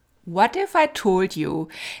What if I told you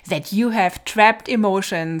that you have trapped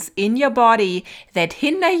emotions in your body that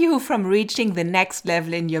hinder you from reaching the next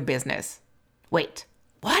level in your business? Wait,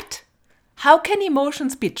 what? How can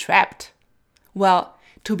emotions be trapped? Well,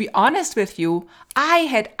 to be honest with you, I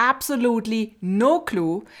had absolutely no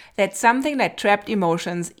clue that something like trapped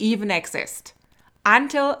emotions even exist.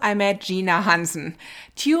 Until I met Gina Hansen.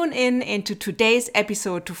 Tune in into today's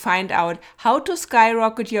episode to find out how to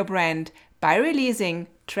skyrocket your brand by releasing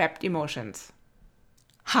trapped emotions.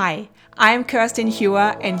 Hi, I'm Kirsten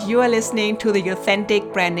Hewer and you are listening to the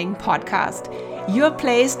Authentic Branding Podcast. Your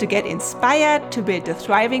place to get inspired to build a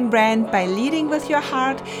thriving brand by leading with your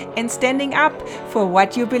heart and standing up for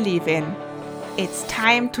what you believe in. It's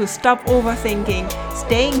time to stop overthinking,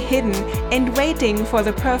 staying hidden, and waiting for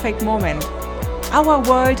the perfect moment. Our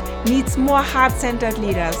world needs more heart-centered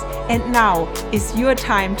leaders, and now is your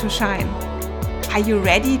time to shine. Are you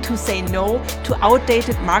ready to say no to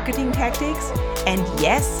outdated marketing tactics and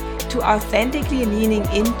yes to authentically leaning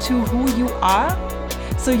into who you are?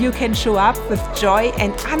 So you can show up with joy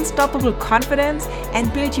and unstoppable confidence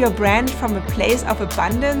and build your brand from a place of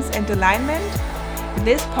abundance and alignment?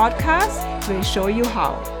 This podcast will show you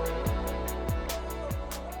how.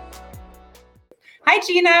 Hi,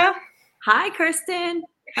 Gina. Hi, Kirsten.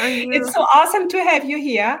 How are you? It's so awesome to have you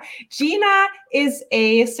here. Gina is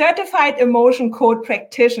a certified emotion code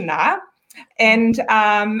practitioner. And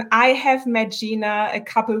I have met Gina a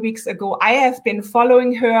couple of weeks ago. I have been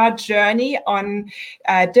following her journey on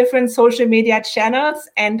different social media channels.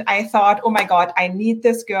 And I thought, oh my God, I need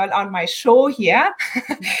this girl on my show here.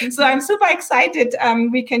 So I'm super excited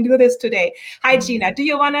we can do this today. Hi, Gina. Do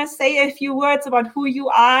you want to say a few words about who you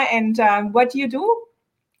are and what you do?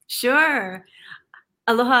 Sure.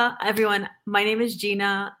 Aloha, everyone. My name is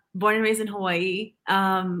Gina, born and raised in Hawaii.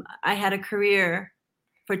 I had a career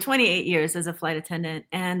for 28 years as a flight attendant,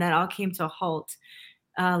 and that all came to a halt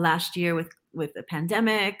last year with the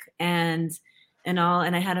pandemic and all.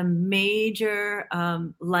 And I had a major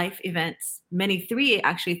life events,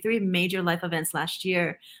 three major life events last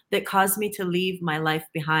year that caused me to leave my life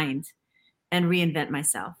behind and reinvent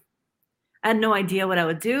myself. I had no idea what I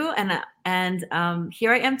would do, and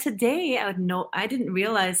here I am today. I didn't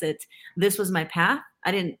realize that this was my path. I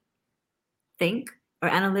didn't think or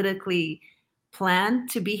analytically plan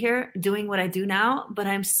to be here doing what I do now, but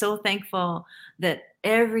I'm so thankful that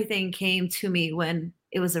everything came to me when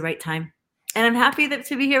it was the right time. And I'm happy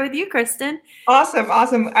to be here with you, Kirsten. Awesome.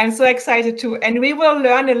 I'm so excited too. And we will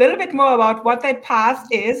learn a little bit more about what that path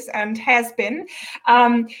is and has been.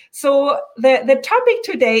 So the topic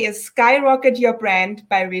today is skyrocket your brand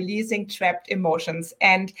by releasing trapped emotions.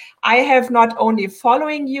 And I have not only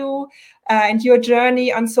following you and your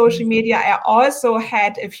journey on social media, I also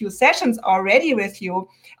had a few sessions already with you.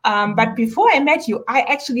 But before I met you, I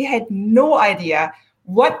actually had no idea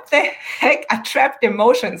what the heck are trapped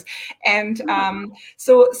emotions. And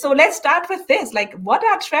so let's start with this. Like, what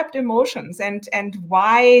are trapped emotions and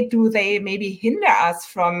why do they maybe hinder us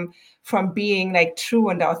from being like true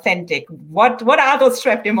and authentic? What are those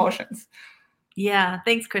trapped emotions? Yeah,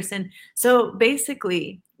 thanks, Kristen. So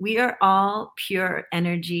basically, we are all pure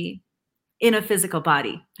energy in a physical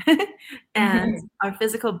body. And our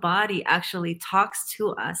physical body actually talks to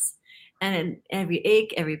us. And every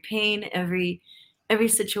ache, every pain, every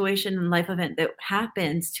situation and life event that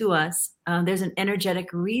happens to us, there's an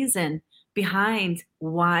energetic reason behind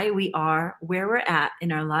why we are where we're at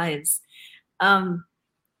in our lives.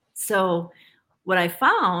 So what I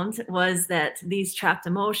found was that these trapped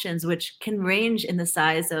emotions, which can range in the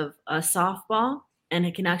size of a softball, and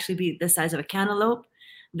it can actually be the size of a cantaloupe,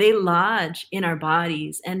 they lodge in our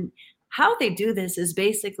bodies. And how they do this is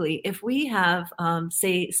basically if we have,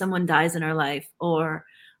 say, someone dies in our life, or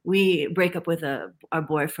we break up with our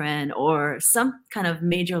boyfriend, or some kind of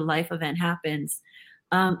major life event happens,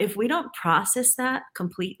 if we don't process that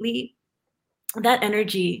completely, that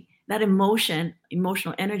energy, that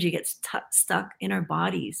emotional energy gets stuck in our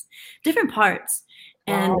bodies, different parts.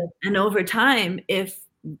 And Wow. And over time, if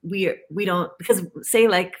we don't, because say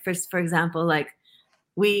like, for example, like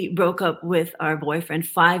we broke up with our boyfriend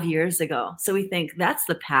 5 years ago. So we think that's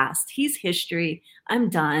the past. He's history. I'm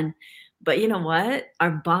done. But you know what?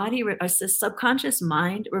 Our body, our subconscious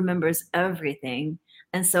mind remembers everything.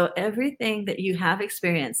 And so everything that you have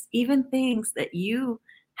experienced, even things that you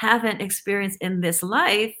haven't experienced in this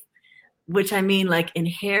life, which I mean like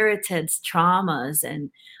inherited traumas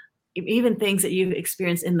and even things that you've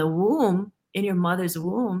experienced in the womb, in your mother's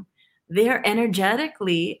womb, they're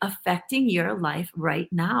energetically affecting your life right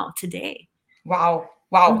now, today. Wow.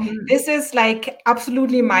 Wow, Mhm. this is like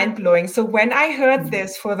absolutely mind blowing. So when I heard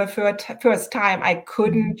this for the first time, I Mhm.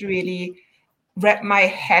 couldn't really wrap my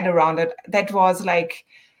head around it. That was like,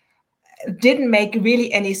 didn't make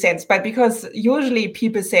really any sense. But because usually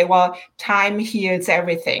people say, well, time heals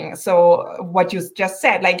everything. So what you just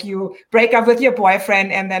said, like you break up with your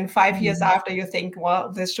boyfriend and then 5 years Mhm. after you think,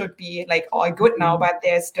 well, this should be like all good now, Mhm. but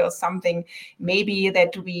there's still something maybe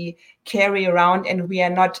that we carry around and we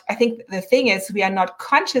are not, I think the thing is we are not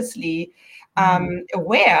consciously Mhm.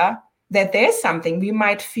 aware that there's something we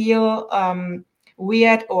might feel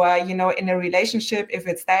weird, or in a relationship, if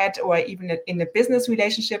it's that, or even in a business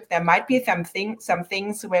relationship, there might be some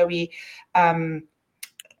things um,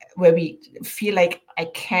 where we feel like I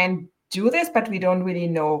can't do this, but we don't really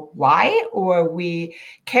know why, or we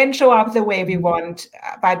can show up the way we Mhm. want,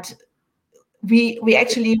 but we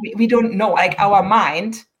actually we don't know, like our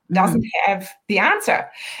mind doesn't Mhm. have the answer.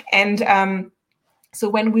 And so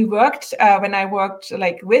when I worked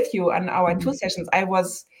like with you on our two Mhm. sessions,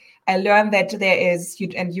 I learned that there is,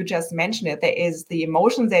 and you just mentioned it, there is the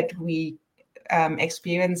emotion that we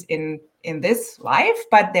experience in this life,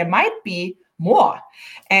 but there might be more,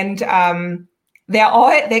 and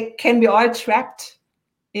they can be all trapped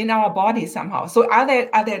in our body somehow. So are there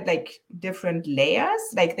like different layers?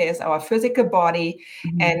 Like there's our physical body,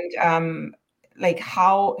 Mhm. and like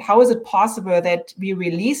how is it possible that we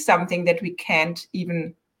release something that we can't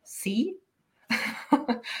even see?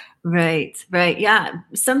 Right, right. Yeah.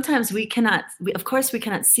 Sometimes of course, we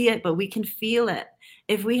cannot see it, but we can feel it.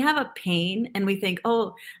 If we have a pain and we think,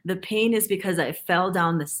 oh, the pain is because I fell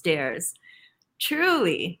down the stairs,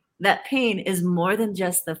 truly, that pain is more than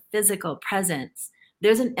just the physical presence.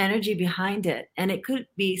 There's an energy behind it, and it could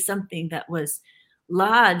be something that was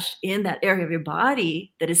lodged in that area of your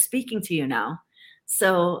body that is speaking to you now.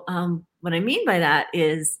 So, what I mean by that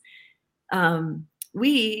is um,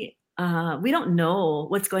 we don't know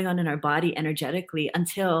what's going on in our body energetically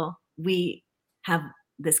until we have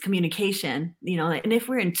this communication, and if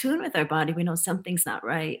we're in tune with our body, we know something's not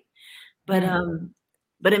right. But Mm,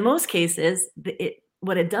 but in most cases,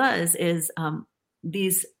 what it does is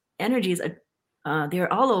these energies are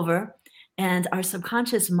they're all over, and our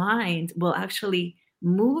subconscious mind will actually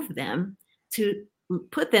move them to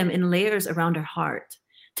put them in layers around our heart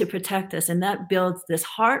to protect us, and that builds this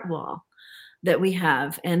heart wall that we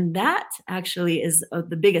have. And that actually is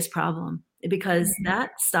the biggest problem because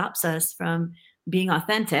that stops us from being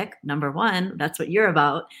authentic. Number one, that's what you're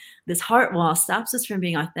about. This heart wall stops us from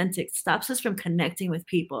being authentic, stops us from connecting with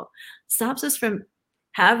people, stops us from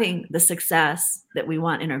having the success that we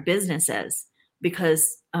want in our businesses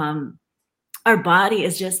because our body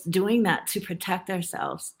is just doing that to protect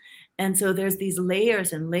ourselves. And so there's these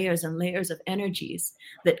layers and layers and layers of energies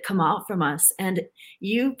that come out from us. And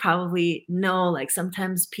you probably know, like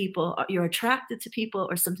sometimes you're attracted to people,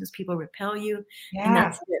 or sometimes people repel you, and yeah.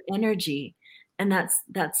 that's their energy, and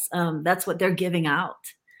that's what they're giving out.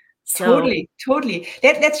 So Totally, totally.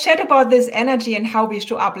 Let's chat about this energy and how we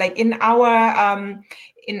show up. Like in our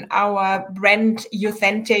brand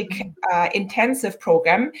authentic intensive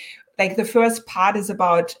program, like the first part is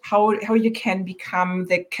about how you can become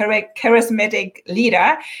the charismatic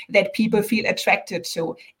leader that people feel attracted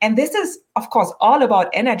to. And this is, of course, all about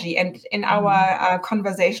energy. And in our Mhm.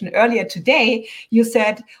 conversation earlier today, you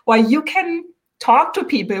said, well, you can talk to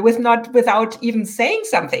people without even saying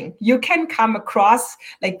something. You can come across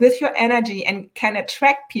like with your energy and can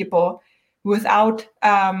attract people without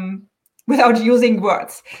without using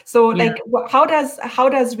words. So Yeah. like how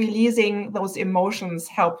does releasing those emotions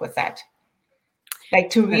help with that? Like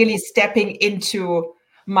to really stepping into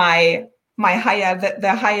my higher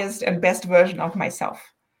the highest and best version of myself.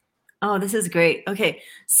 Oh, this is great. Okay,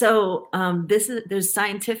 so there's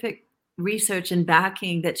scientific research and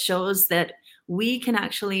backing that shows that we can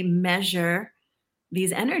actually measure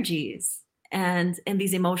these energies and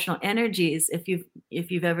these emotional energies. If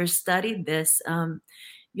you've ever studied this,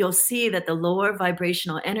 you'll see that the lower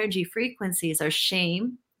vibrational energy frequencies are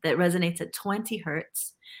shame, that resonates at 20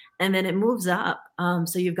 hertz, and then it moves up.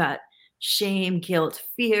 So you've got shame, guilt,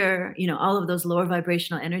 fear, all of those lower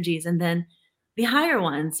vibrational energies, and then the higher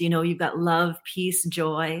ones, you've got love, peace,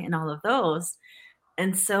 joy, and all of those.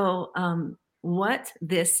 And so, what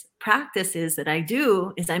this practice is that I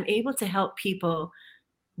do is I'm able to help people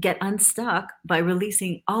get unstuck by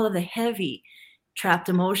releasing all of the heavy trapped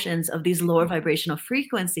emotions of these lower vibrational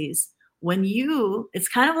frequencies. It's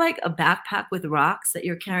kind of like a backpack with rocks that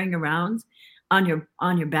you're carrying around on your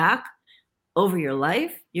back over your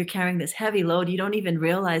life. You're carrying this heavy load. You don't even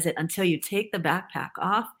realize it until you take the backpack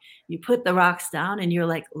off. You put the rocks down and you're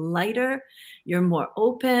like lighter, you're more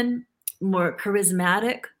open, more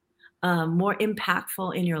charismatic, more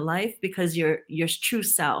impactful in your life because you're your true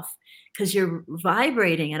self, because you're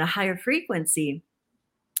vibrating at a higher frequency,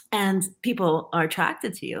 and people are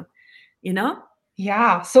attracted to you, you know?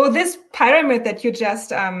 Yeah. So this pyramid that you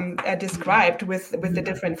just described with the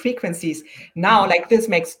different frequencies, now like this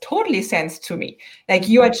makes totally sense to me. Like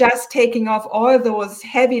you are just taking off all those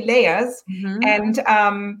heavy layers, and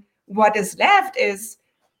what is left is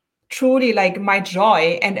truly like my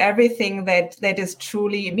joy and everything that is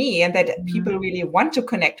truly me and that people really want to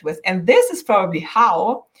connect with. And this is probably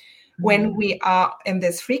how, when we are in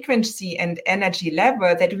this frequency and energy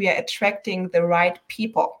level, that we are attracting the right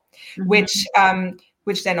people, which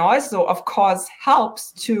then also, of course,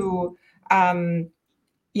 helps to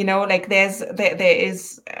like there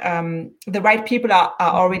is the right people are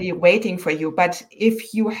already waiting for you. But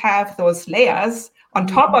if you have those layers on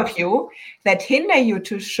top of you that hinder you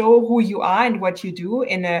to show who you are and what you do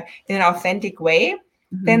in an authentic way,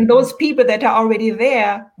 then those people that are already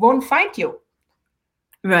there won't find you.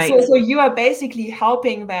 Right. So you are basically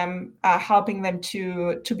helping them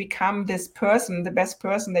to become this person, the best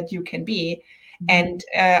person that you can be, and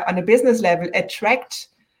on a business level, attract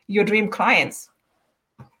your dream clients.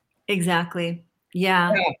 Exactly.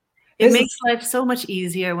 Yeah. It makes life so much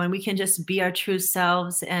easier when we can just be our true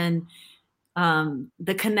selves, and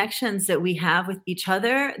the connections that we have with each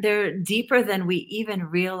other, they're deeper than we even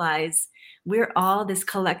realize. We're all this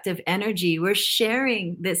collective energy. We're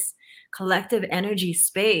sharing this collective energy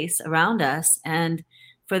space around us. And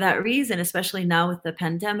for that reason, especially now with the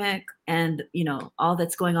pandemic and, all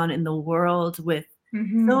that's going on in the world with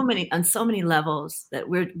so many levels that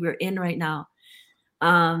we're in right now,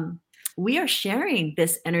 we are sharing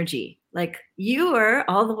this energy. Like you are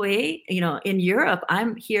all the way, in Europe,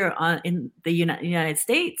 I'm here in the United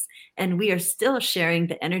States, and we are still sharing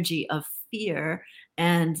the energy of fear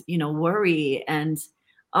and, worry and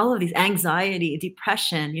all of these anxiety,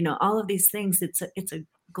 depression, all of these things. It's a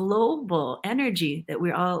global energy that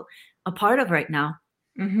we're all a part of right now.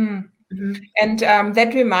 And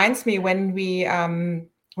that reminds me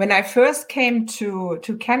when I first came to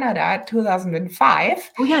Canada,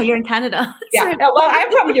 2005. Oh yeah, you're in Canada. Yeah, well, I'm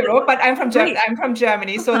from Europe, but I'm from Germany. I'm from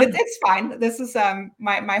Germany, so it's fine. This is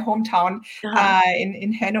my hometown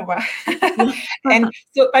in Hanover. And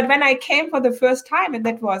so, but when I came for the first time, and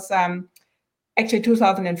that was actually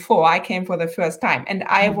 2004, I came for the first time, and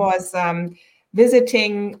I was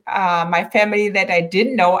visiting my family that I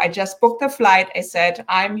didn't know. I just booked the flight. I said,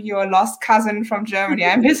 I'm your lost cousin from Germany.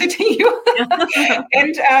 I'm visiting you.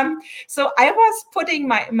 And so I was putting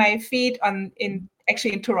my feet in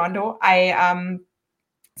Toronto.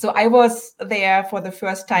 So I was there for the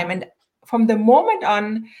first time. And from the moment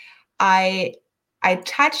on, I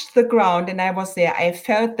touched the ground and I was there. I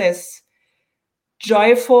felt this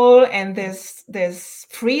joyful and this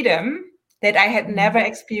freedom that I had never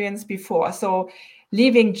experienced before. So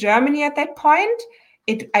leaving Germany at that point,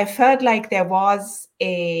 I felt like there was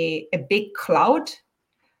a big cloud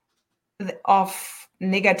of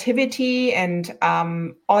negativity and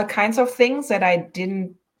all kinds of things that I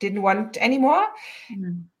didn't want anymore.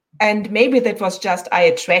 And maybe that was just I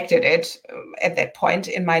attracted it at that point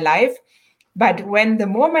in my life. But when the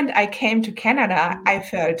moment I came to Canada, I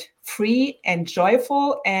felt free and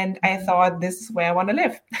joyful, and I thought, this is where I want to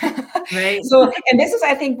live. Right. So, and this is,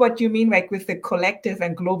 I think, what you mean, like with the collective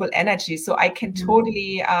and global energy. So I can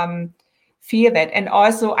totally feel that. And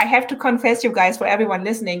also, I have to confess, you guys, for everyone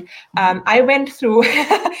listening, I went through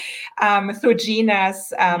through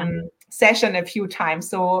Gina's session a few times.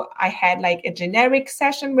 So I had like a generic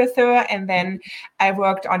session with her, and then I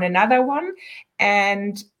worked on another one.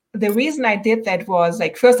 And the reason I did that was,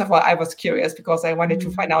 like, first of all, I was curious because I wanted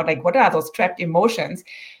to find out, like, what are those trapped emotions?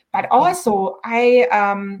 But also I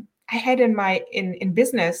had in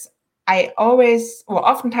business, I always, or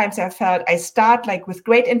oftentimes I felt I start like with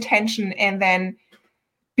great intention, and then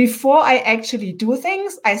before I actually do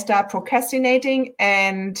things, I start procrastinating,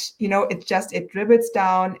 and it dribbles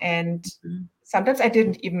down, and sometimes I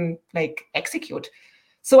didn't even like execute.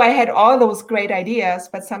 So I had all those great ideas,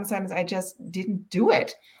 but sometimes I just didn't do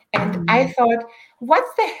it. And I thought, what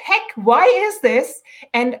the heck? Why is this?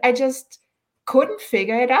 And I just couldn't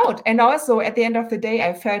figure it out. And also at the end of the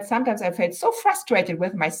day, sometimes I felt so frustrated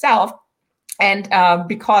with myself. And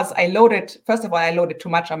because first of all, I loaded too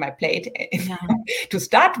much on my plate to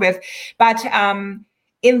start with. But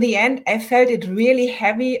in the end, I felt it really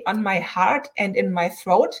heavy on my heart and in my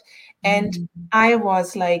throat. And I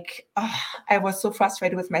was like, I was so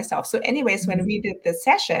frustrated with myself. So anyways, when we did the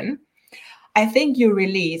session, I think you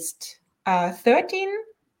released 13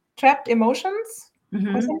 trapped emotions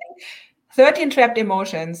or something. 13 trapped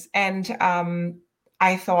emotions. And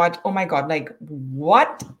I thought, oh my God, like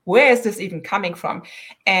what, where is this even coming from?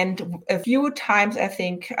 And a few times, I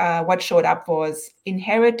think what showed up was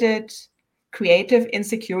inherited creative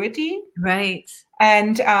insecurity. Right.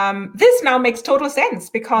 And this now makes total sense Yeah.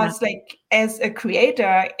 because like as a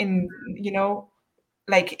creator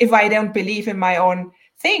like if I don't believe in my own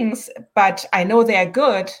things, but I know they're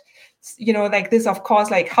good, like this, of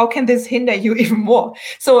course, like how can this hinder you even more?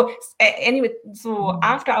 So anyway, so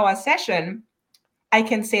after our session, I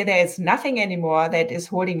can say there is nothing anymore that is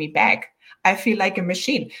holding me back. I feel like a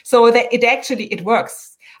machine. So that it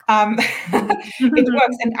works. It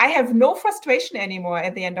works. And I have no frustration anymore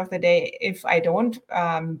at the end of the day if I don't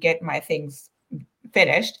get my things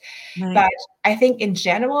finished. Right. But I think in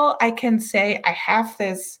general, I can say I have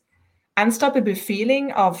this unstoppable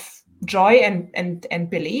feeling of joy and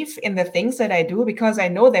belief in the things that I do because I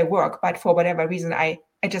know they work, but for whatever reason, I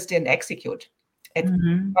just didn't execute it.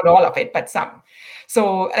 Not all of it, but some.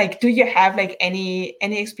 So like, do you have like any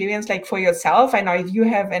experience like for yourself? I know you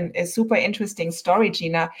have a super interesting story,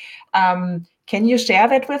 Gina. Can you share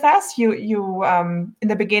that with us? You in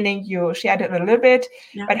the beginning you shared it a little bit,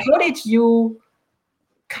 Yeah. but how did you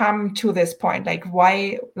come to this point? Like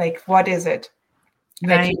why, like what is it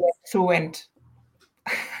that you went through and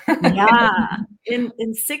Yeah.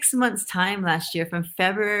 In 6 months time last year, from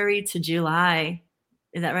February to July,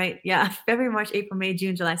 is that right? Yeah. February, March, April, May,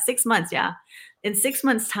 June, July, 6 months. Yeah. In 6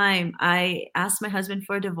 months time, I asked my husband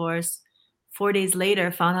for a divorce. 4 days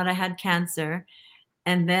later, found out I had cancer,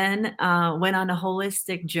 and then went on a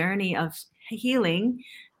holistic journey of healing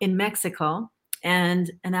in Mexico.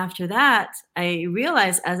 And after that, I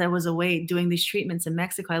realized as I was away doing these treatments in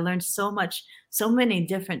Mexico, I learned so much, so many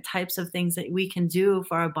different types of things that we can do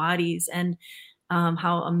for our bodies, and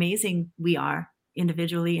how amazing we are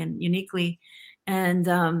individually and uniquely. And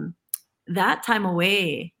that time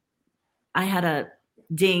away, I had a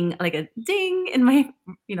ding, like a ding in my,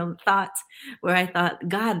 thoughts, where I thought,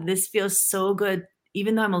 God, this feels so good.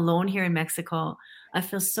 Even though I'm alone here in Mexico, I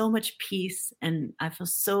feel so much peace, and I feel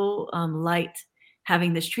so light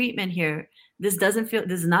having this treatment here. This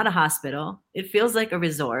is not a hospital. It feels like a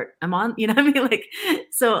resort. I'm on, you know what I mean? Like,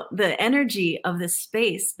 so the energy of this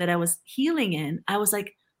space that I was healing in, I was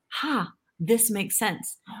like, this makes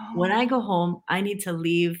sense. When I go home, I need to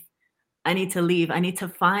leave. I need to leave. I need to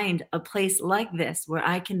find a place like this where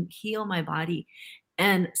I can heal my body.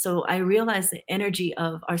 And so I realized the energy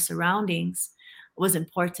of our surroundings was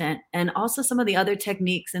important. And also some of the other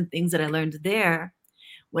techniques and things that I learned there.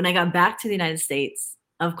 When I got back to the United States,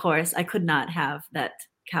 of course, I could not have that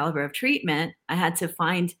caliber of treatment. I had to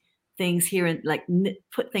find things here and like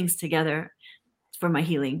put things together for my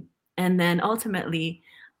healing. And then ultimately,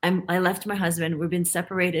 I left my husband. We've been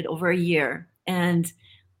separated over a year. And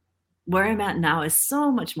where I'm at now is so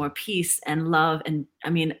much more peace and love. And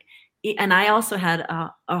I mean, and I also had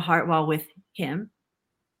a heart wall with him.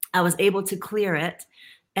 I was able to clear it.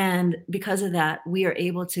 And because of that, we are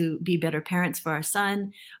able to be better parents for our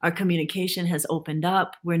son. Our communication has opened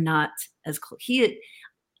up. We're not as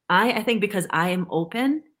I think because I am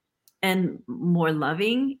open and more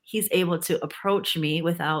loving, he's able to approach me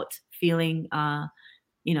without feeling,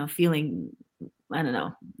 feeling, I don't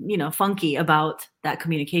know, funky about that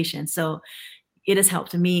communication. So it has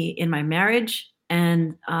helped me in my marriage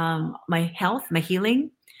and my health, my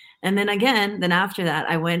healing. And then after that,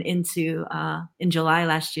 I went into, in July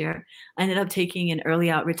last year, I ended up taking an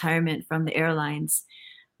early out retirement from the airlines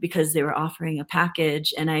because they were offering a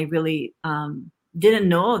package. And I really didn't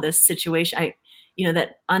know this situation.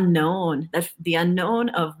 That the unknown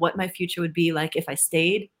of what my future would be like if I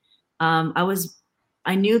stayed.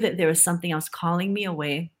 I knew that there was something else calling me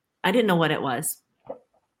away. I didn't know what it was.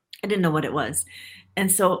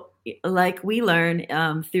 And so, like we learn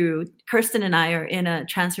through Kirsten and I are in a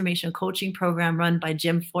transformation coaching program run by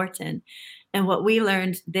Jim Fortin. And what we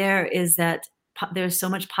learned there is that there's so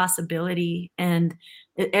much possibility and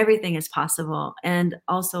everything is possible. And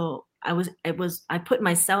also I put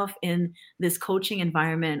myself in this coaching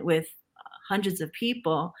environment with hundreds of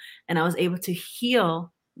people, and I was able to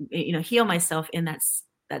heal myself in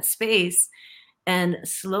that space. And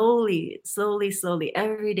slowly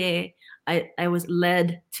every day I was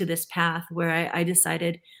led to this path where I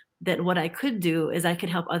decided that what I could do is I could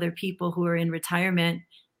help other people who are in retirement.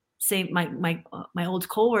 Say my old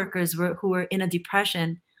coworkers who were in a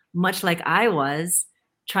depression, much like I was,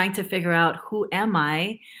 trying to figure out, who am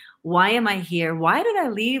I? Why am I here? Why did I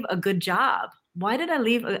leave a good job? Why did I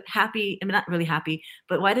leave a happy, I mean, not really happy,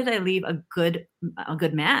 but why did I leave a good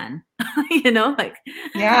man? Like,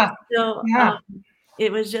 yeah so yeah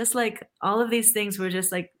it was just like all of these things were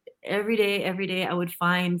just like every day I would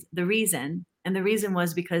find the reason. And the reason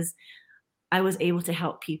was because I was able to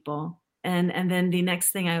help people. And then the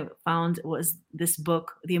next thing I found was this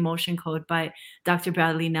book, The Emotion Code by Dr.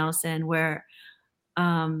 Bradley Nelson, where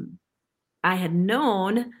um, I had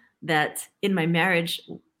known that in my marriage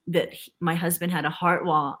that my husband had a heart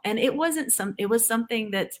wall, and it was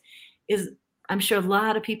something that is, I'm sure a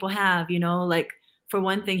lot of people have, like, for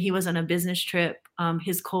one thing, he was on a business trip.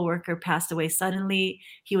 His coworker passed away suddenly.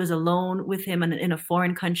 He was alone with him in a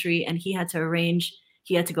foreign country, and he had to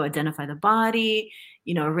go identify the body,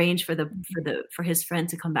 arrange for his friend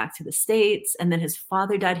to come back to the States. And then his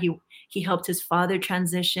father died. He helped his father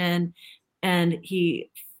transition, and he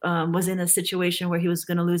was in a situation where he was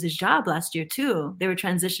going to lose his job last year too. They were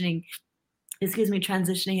transitioning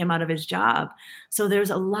him out of his job. So there's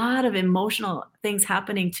a lot of emotional things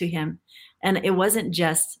happening to him. And it wasn't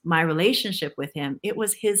just my relationship with him, it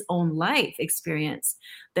was his own life experience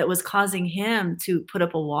that was causing him to put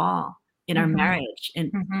up a wall in our marriage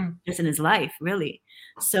and just in his life, really.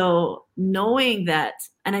 So knowing that,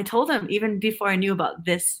 and I told him even before I knew about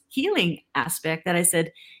this healing aspect, that I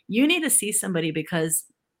said, you need to see somebody, because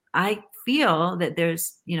I feel that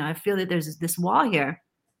there's this wall here.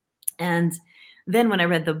 And then when I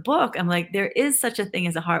read the book, I'm like, there is such a thing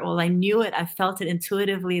as a heart wall. I knew it. I felt it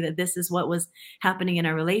intuitively that this is what was happening in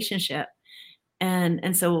our relationship.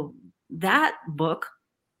 And so that book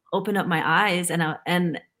opened up my eyes,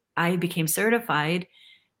 and I became certified.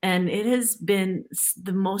 And it has been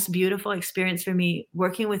the most beautiful experience for me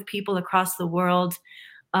working with people across the world.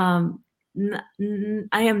 I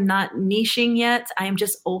am not niching yet. I am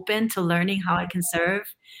just open to learning how I can serve,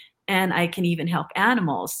 and I can even help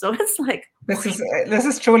animals. So it's like, this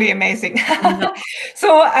is truly amazing.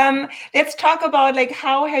 So let's talk about, like,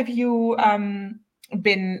 how have you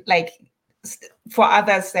been, like, for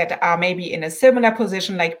others that are maybe in a similar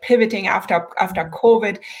position, like pivoting after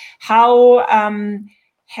COVID, how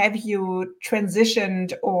have you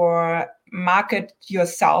transitioned or market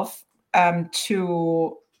yourself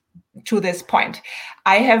to this point?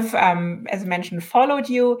 I have, as mentioned, followed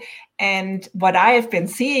you, and what I have been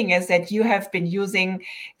seeing is that you have been using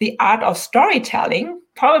the art of storytelling,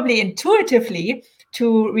 probably intuitively,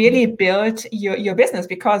 to really build your business,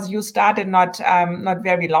 because you started not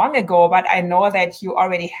very long ago, but I know that you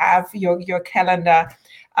already have your calendar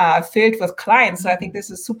filled with clients. So I think this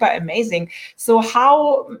is super amazing. So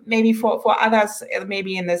how, maybe for others,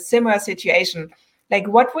 maybe in a similar situation, like,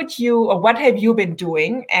 what have you been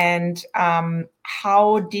doing, and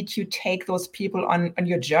how did you take those people on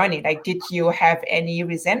your journey? Like, did you have any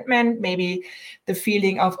resentment, maybe the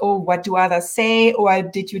feeling of, oh, what do others say? Or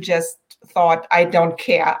did you just thought, I don't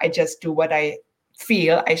care, I just do what I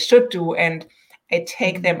feel I should do, and I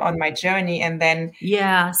take them on my journey? And then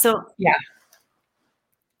yeah.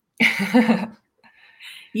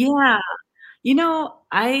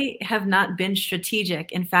 I have not been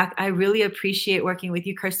strategic. In fact, I really appreciate working with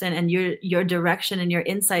you, Kirsten, and your direction and your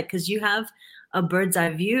insight, because you have a bird's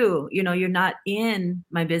eye view. You're not in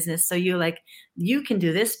my business, so you're like, you can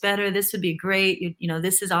do this better. This would be great.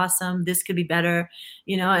 This is awesome. This could be better.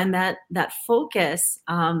 And that focus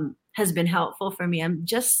has been helpful for me.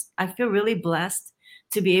 I feel really blessed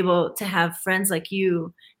to be able to have friends like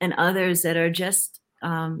you and others that are just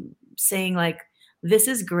saying, like, this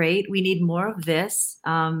is great. We need more of this.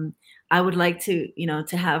 I would like to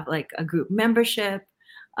have, like, a group membership.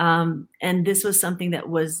 And this was something that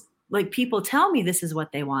was like, people tell me this is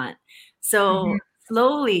what they want. So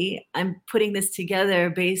slowly I'm putting this together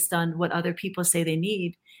based on what other people say they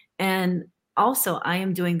need. And also I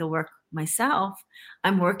am doing the work myself.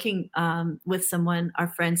 I'm working with someone, our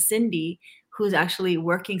friend Cindy, who's actually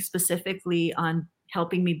working specifically on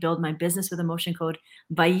helping me build my business with Emotion Code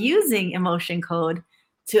by using Emotion Code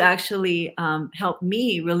to actually help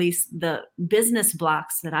me release the business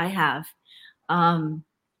blocks that I have.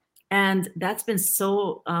 And that's been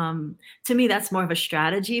so, to me, that's more of a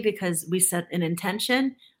strategy, because we set an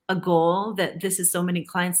intention, a goal, that this is so many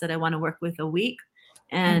clients that I want to work with a week.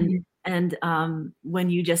 And when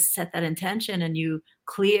you just set that intention and you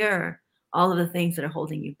clear all of the things that are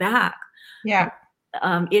holding you back,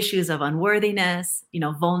 issues of unworthiness,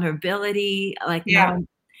 vulnerability, like, no,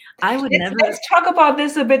 I would never. Let's talk about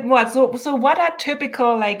this a bit more. So what are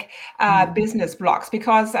typical, like, business blocks?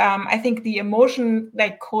 Because I think the emotion,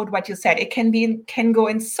 like, code, what you said, it can go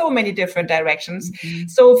in so many different directions.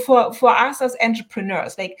 So for us as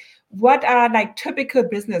entrepreneurs, like, what are, like, typical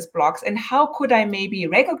business blocks, and how could I maybe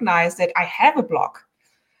recognize that I have a block?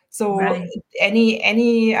 So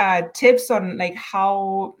any tips on, like,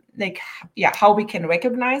 how we can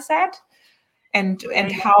recognize that? and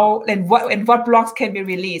how and what blocks can be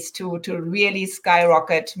released to really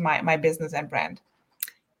skyrocket my business and brand?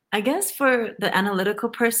 I guess for the analytical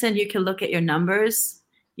person, you can look at your numbers.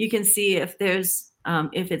 You can see if there's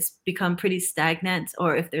if it's become pretty stagnant,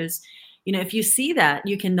 or if there's, if you see that,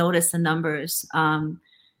 you can notice the numbers.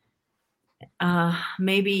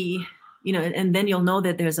 Maybe, and then you'll know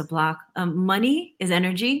that there's a block. Money is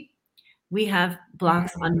energy. We have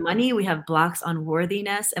blocks on money. We have blocks on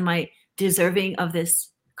worthiness. Am I deserving of this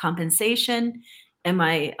compensation? Am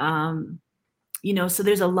I, so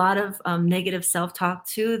there's a lot of negative self-talk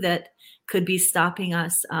too that could be stopping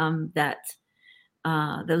us,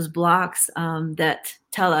 those blocks that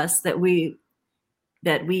tell us that we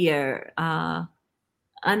are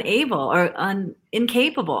unable or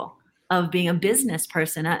incapable of being a business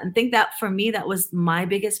person. I think that for me, that was my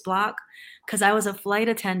biggest block, because I was a flight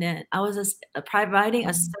attendant. I was providing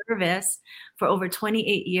a service for over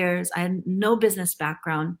 28 years. I had no business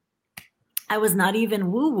background. I was not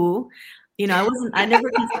even woo-woo. I never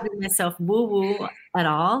considered myself woo-woo at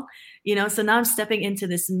all. So now I'm stepping into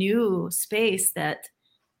this new space that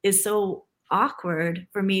is so awkward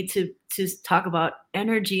for me to talk about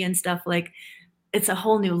energy and stuff. Like, it's a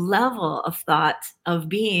whole new level of thought, of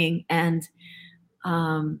being, and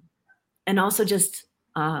also just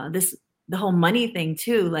the whole money thing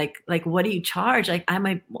too. Like what do you charge? Like, I'm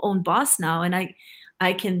my own boss now, and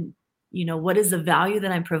I can, what is the value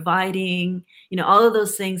that I'm providing? All of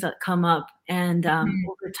those things that come up, and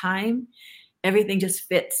over time, everything just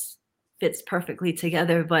fits perfectly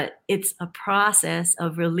together. But it's a process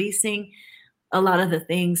of releasing a lot of the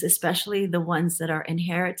things, especially the ones that are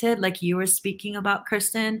inherited, like you were speaking about,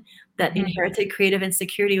 Kristen, that inherited creative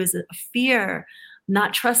insecurity was a fear,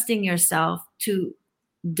 not trusting yourself to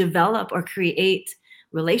develop or create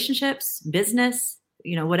relationships, business,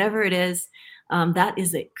 whatever it is. That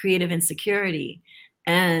is a creative insecurity.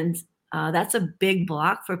 And that's a big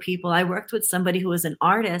block for people. I worked with somebody who was an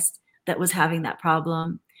artist that was having that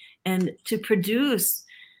problem. And to produce,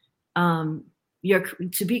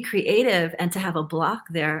 to be creative and to have a block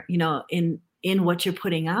there, in what you're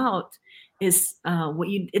putting out is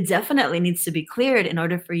it definitely needs to be cleared in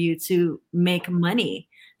order for you to make money.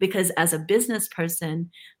 Because as a business person,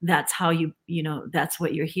 that's how that's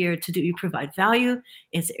what you're here to do. You provide value.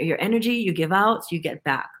 It's your energy you give out, you get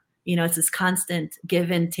back. It's this constant give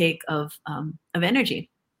and take of energy.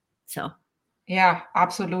 So. Yeah,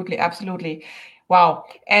 absolutely. Absolutely. Wow.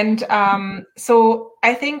 And so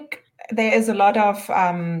I think there is a lot of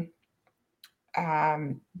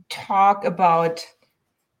talk about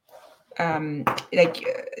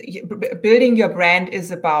building your brand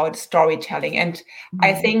is about storytelling. And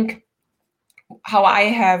I think how I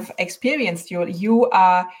have experienced you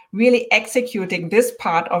are really executing this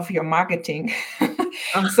part of your marketing.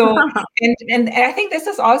 So, and I think this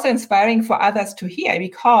is also inspiring for others to hear,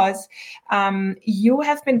 because you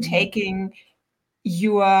have been taking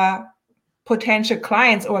your potential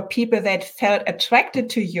clients or people that felt attracted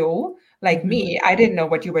to you, like me. I didn't know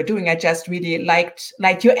what you were doing. I just really liked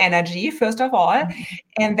your energy, first of all.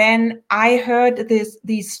 And then I heard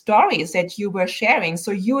these stories that you were sharing.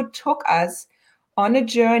 So you took us on a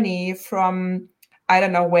journey from, I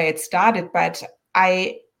don't know where it started, but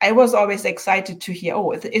I was always excited to hear,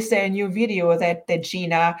 oh, is there a new video that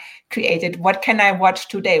Gina created? What can I watch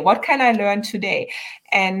today? What can I learn today?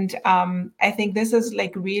 And I think this is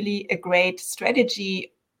like really a great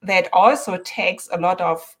strategy that also takes a lot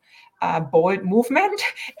of bold movement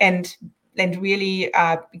and really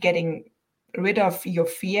getting rid of your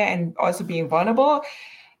fear and also being vulnerable.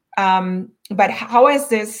 But how has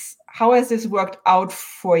this worked out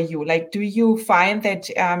for you? Like, do you find that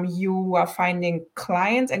you are finding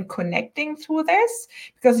clients and connecting through this?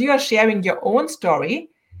 Because you are sharing your own story,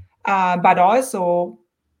 but also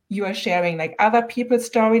you are sharing like other people's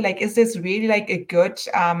story. Like, is this really like a good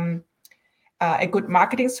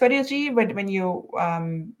marketing strategy when you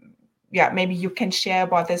maybe you can share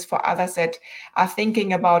about this for others that are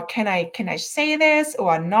thinking about, can I say this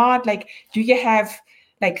or not? Like, do you have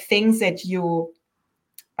like things that you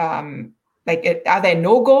are there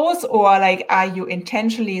no-goes, or like are you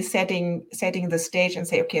intentionally setting the stage and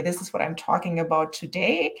say, okay, this is what I'm talking about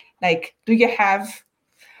today? Like,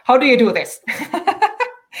 how do you do this?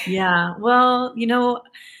 Yeah, well,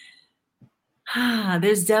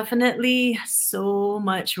 there's definitely so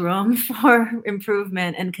much room for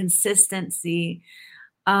improvement and consistency.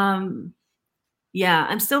 Yeah,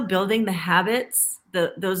 I'm still building the habits,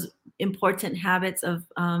 those important habits of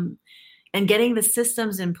and getting the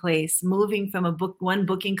systems in place, moving from one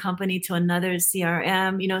booking company to another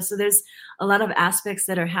CRM, so there's a lot of aspects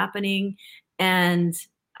that are happening. And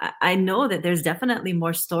I know that there's definitely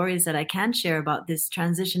more stories that I can share about this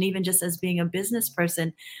transition, even just as being a business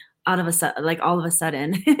person out of a sudden, like all of a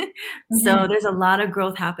sudden. So there's a lot of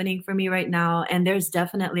growth happening for me right now. And there's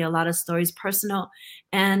definitely a lot of stories, personal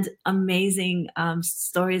and amazing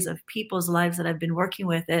stories of people's lives that I've been working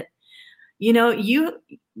with. It, you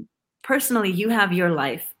personally, you have your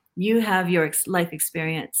life, you have your life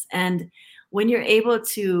experience. And when you're able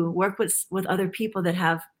to work with other people that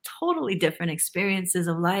have totally different experiences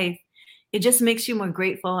of life, it just makes you more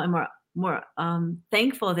grateful and more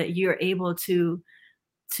thankful that you're able to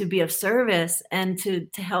be of service and to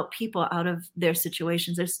help people out of their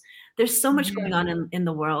situations. There's so much going on in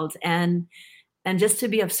the world, and just to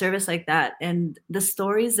be of service like that, and the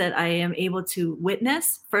stories that I am able to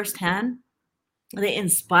witness firsthand, they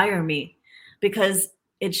inspire me, because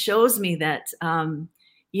it shows me that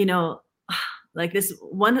you know like this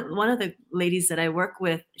one of the ladies that I work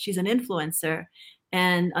with, she's an influencer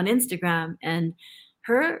and on Instagram, and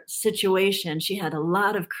her situation, she had a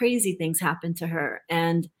lot of crazy things happen to her,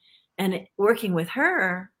 and working with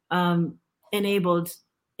her enabled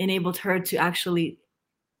her to actually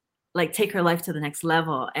like take her life to the next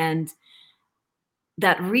level. And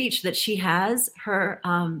that reach that she has, her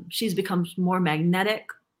she's become more magnetic,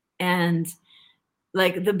 and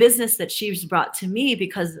like the business that she's brought to me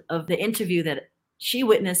because of the interview that she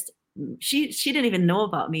witnessed, she didn't even know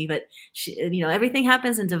about me, but she, everything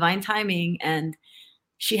happens in divine timing, and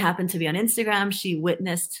she happened to be on Instagram. She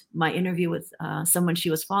witnessed my interview with someone she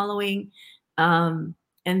was following, and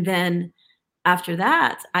then after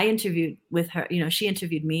that, I interviewed with her. She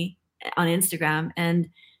interviewed me on Instagram, and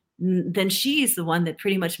then she's the one that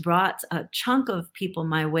pretty much brought a chunk of people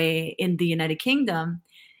my way in the United Kingdom.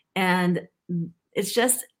 And it's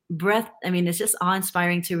just it's just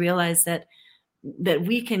awe-inspiring to realize that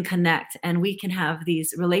we can connect and we can have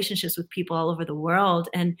these relationships with people all over the world.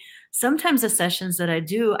 And sometimes the sessions that I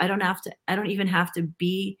do, I don't even have to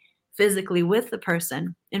be physically with the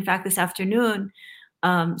person. In fact, this afternoon,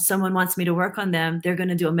 someone wants me to work on them. They're going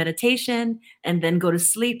to do a meditation and then go to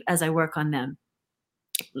sleep as I work on them.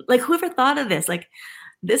 Like, whoever thought of this? Like,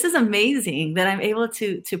 this is amazing that I'm able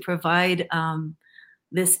to provide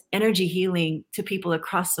this energy healing to people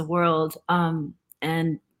across the world.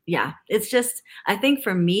 And yeah, it's just, I think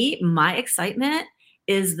for me, my excitement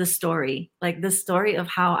is the story, like the story of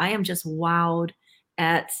how I am just wowed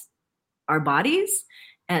at our bodies,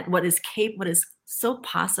 at what is so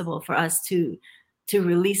possible for us to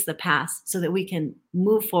release the past so that we can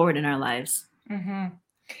move forward in our lives. Mm-hmm.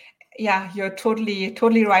 Yeah, you're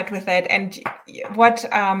totally right with that. And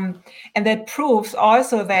and that proves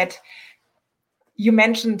also that you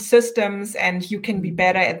mentioned systems and you can be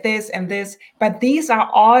better at this and this, but these are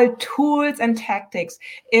all tools and tactics.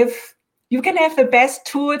 If you can have the best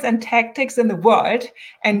tools and tactics in the world,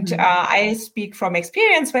 and I speak from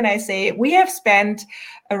experience when I say we have spent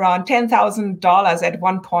around $10,000 at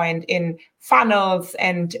one point in funnels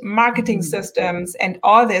and marketing systems and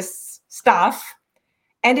all this stuff,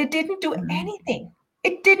 and it didn't do anything.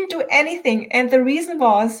 It didn't do anything. And the reason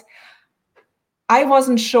was I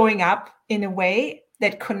wasn't showing up in a way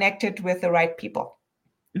that connected with the right people.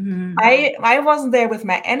 I wasn't there with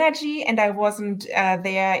my energy, and I wasn't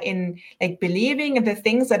there in like believing in the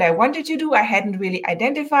things that I wanted to do. I hadn't really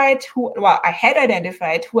identified I had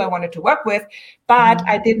identified who I wanted to work with, but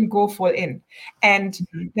I didn't go full in. And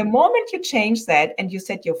the moment you change that and you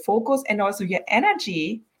set your focus and also your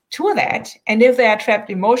energy to that, and if there are trapped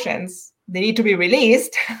emotions, they need to be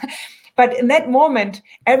released. But in that moment,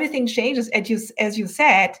 everything changes. As you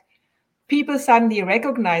said, people suddenly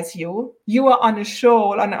recognize you. You are on a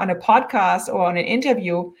show, on a podcast or on an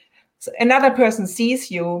interview. So another person sees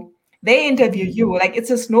you. They interview you. Like, it's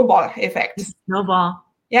a snowball effect. Snowball.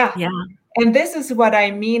 Yeah. And this is what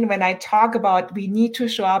I mean when I talk about we need to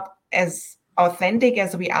show up as authentic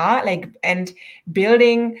as we are, and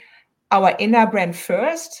building our inner brand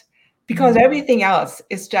first, because everything else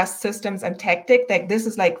is just systems and tactic. Like, this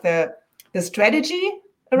is like the strategy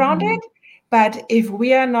around it. But if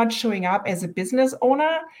we are not showing up as a business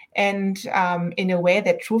owner and in a way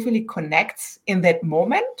that truthfully connects in that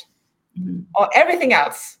moment, or everything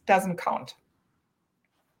else doesn't count.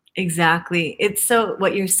 Exactly. It's so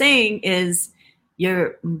what you're saying is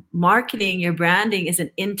your marketing, your branding is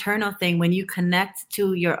an internal thing. When you connect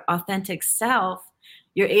to your authentic self,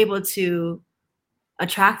 you're able to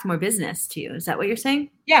attract more business to you. Is that what you're saying?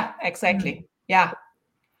 Yeah, exactly. Yeah.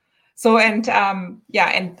 So, and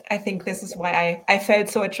I think this is why I felt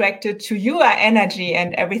so attracted to your energy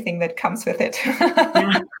and everything that comes with it.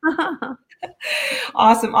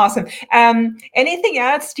 Awesome, awesome. Anything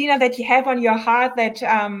else, Gina, that you have on your heart that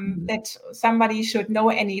that somebody should know?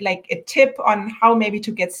 Any like a tip on how maybe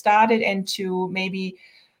to get started and to maybe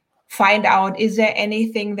find out, is there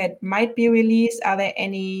anything that might be released? Are there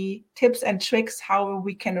any tips and tricks how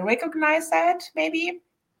we can recognize that maybe?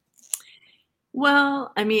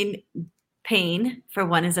 Well, I mean, pain for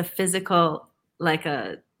one is a physical, like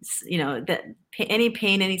any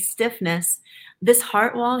pain, any stiffness. This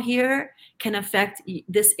heart wall here can affect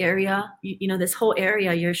this area, this whole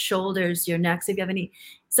area, your shoulders, your necks. If you have any,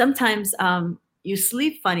 sometimes you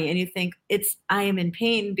sleep funny and you think I am in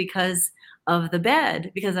pain because of the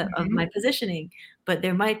bed, because of my positioning, but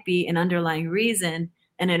there might be an underlying reason,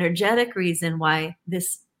 an energetic reason why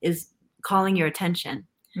this is calling your attention.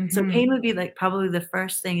 So pain would be like probably the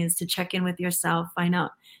first thing is to check in with yourself, find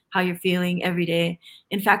out how you're feeling every day.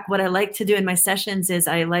 In fact, what I like to do in my sessions is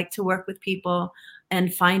I like to work with people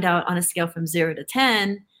and find out on a scale from 0 to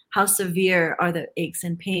 10, how severe are the aches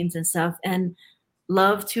and pains and stuff, and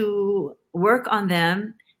love to work on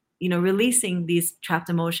them, releasing these trapped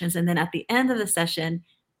emotions. And then at the end of the session,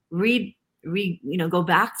 go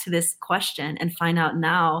back to this question and find out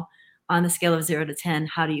now on the scale of 0 to 10,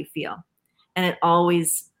 how do you feel? And it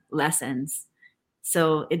always lessens.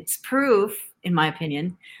 So it's proof, in my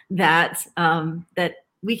opinion, that that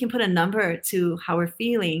we can put a number to how we're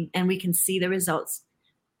feeling, and we can see the results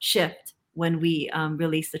shift when we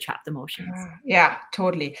release the trapped emotions. Yeah,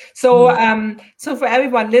 totally. So, so for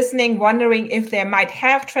everyone listening, wondering if they might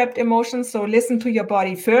have trapped emotions, so listen to your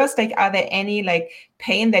body first. Like, are there any like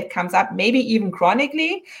pain that comes up, maybe even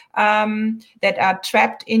chronically, that are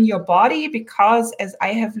trapped in your body? Because as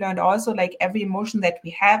I have learned also, like every emotion that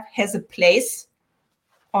we have has a place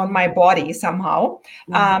on my body somehow.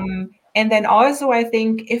 And then also, I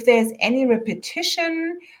think if there's any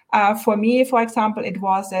repetition, for me, for example, it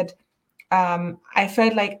was that I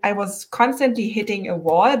felt like I was constantly hitting a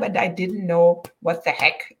wall, but I didn't know what the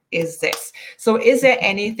heck is this. So is there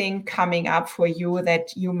anything coming up for you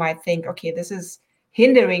that you might think, okay, this is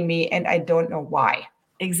hindering me and I don't know why?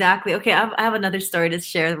 Exactly. Okay, I have another story to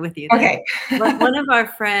share with you. Then. Okay. One of our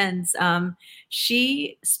friends,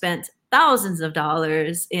 she spent thousands of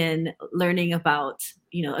dollars in learning about,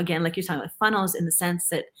 again, like you're talking about funnels, in the sense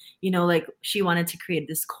that, like she wanted to create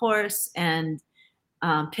this course and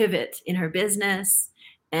pivot in her business.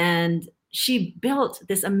 And she built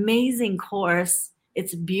this amazing course.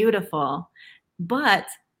 It's beautiful, but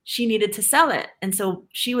she needed to sell it. And so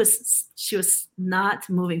she was not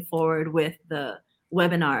moving forward with the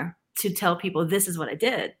webinar to tell people, this is what I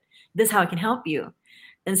did. This is how I can help you.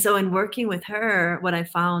 And so in working with her, what I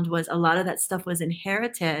found was a lot of that stuff was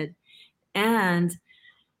inherited. And,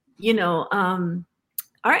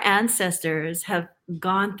 our ancestors have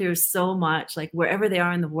gone through so much, like wherever they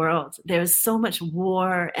are in the world, there's so much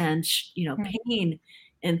war and, pain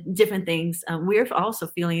and different things. We're also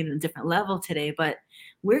feeling it at a different level today, but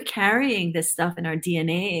we're carrying this stuff in our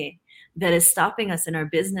DNA that is stopping us in our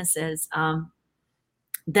businesses, from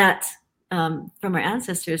our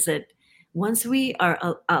ancestors, that once we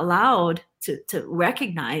are allowed to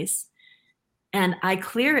recognize, and I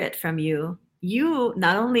clear it from you,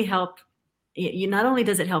 not only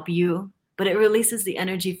does it help you, but it releases the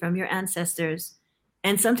energy from your ancestors.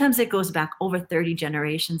 And sometimes it goes back over 30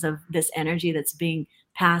 generations of this energy that's being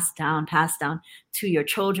passed down to your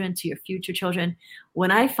children, to your future children.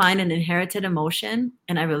 When I find an inherited emotion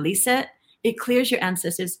and I release it, it clears your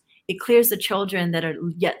ancestors. It clears the children that are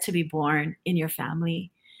yet to be born in your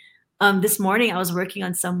family. This morning, I was working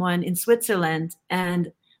on someone in Switzerland,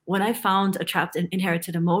 and when I found a trapped and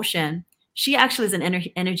inherited emotion, she actually is an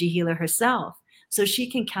energy healer herself. So she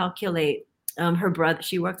can calculate her brother.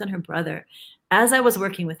 She worked on her brother. As I was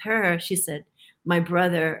working with her, she said, my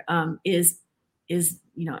brother is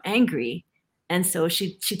angry. And so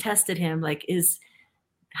she tested him, like,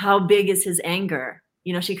 how big is his anger?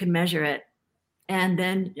 She could measure it. And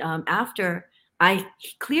then after I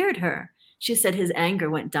cleared her, she said his anger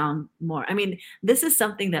went down more. I mean, this is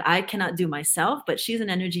something that I cannot do myself, but she's an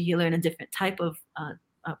energy healer in a different type of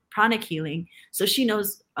pranic healing. So she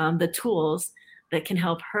knows the tools that can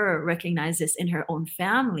help her recognize this in her own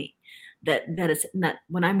family. That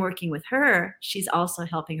when I'm working with her, she's also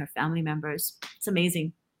helping her family members. It's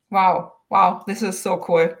amazing. Wow. This is so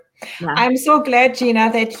cool. Yeah. I'm so glad,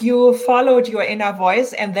 Gina, that you followed your inner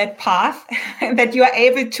voice and that path, and that you are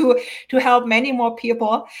able to help many more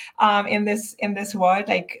people in this world,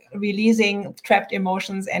 like releasing trapped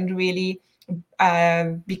emotions and really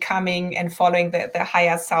becoming and following the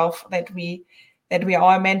higher self that we are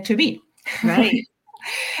all meant to be. Right.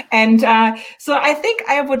 And so I think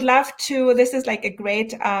I would love to. This is like a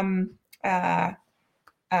great a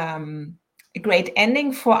great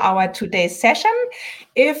ending for our today's session.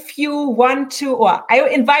 If you want to, or I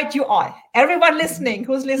invite you all, everyone listening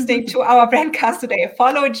who's listening to our Brandcast today,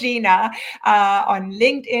 follow Gina on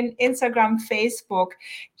LinkedIn, Instagram, Facebook.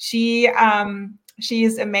 She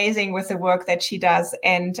is amazing with the work that she does.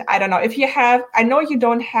 And I don't know if you have, I know you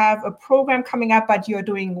don't have a program coming up, but you're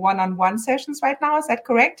doing one-on-one sessions right now. Is that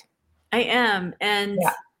correct? I am. And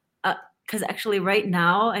because actually right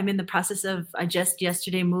now I'm in the process of, I just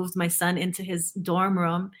yesterday moved my son into his dorm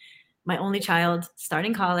room, my only child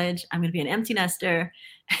starting college. I'm going to be an empty nester.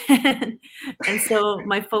 And so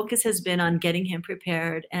my focus has been on getting him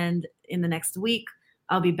prepared. And in the next week,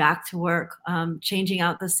 I'll be back to work, changing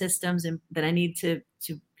out the systems that I need to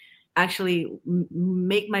actually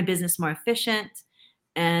make my business more efficient.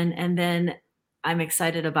 And then I'm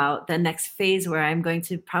excited about the next phase where I'm going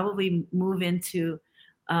to probably move into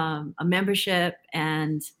a membership,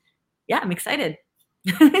 and I'm excited.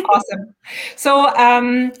 Awesome. So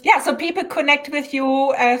so people connect with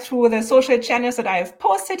you through the social channels that I've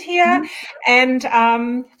posted here. And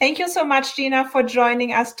thank you so much, Gina, for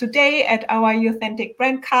joining us today at our Authentic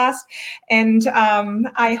Brandcast. And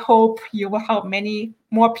I hope you will help many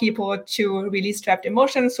more people to release trapped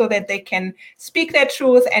emotions so that they can speak their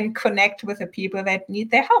truth and connect with the people that need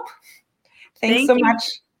their help. Thanks so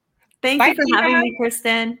much. Thank you for having me,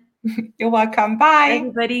 Kristen. You're welcome. Bye.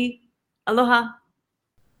 Everybody. Aloha.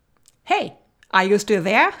 Hey, are you still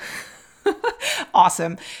there?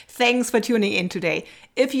 Awesome. Thanks for tuning in today.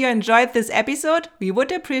 If you enjoyed this episode, we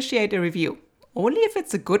would appreciate a review. Only if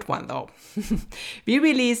it's a good one, though. We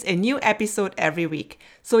release a new episode every week,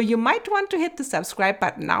 so you might want to hit the subscribe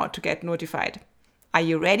button now to get notified. Are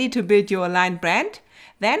you ready to build your aligned brand?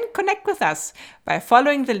 Then connect with us by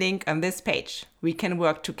following the link on this page. We can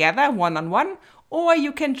work together one-on-one, or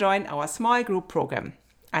you can join our small group program.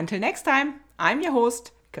 Until next time, I'm your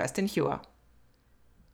host, Kirsten Hewer.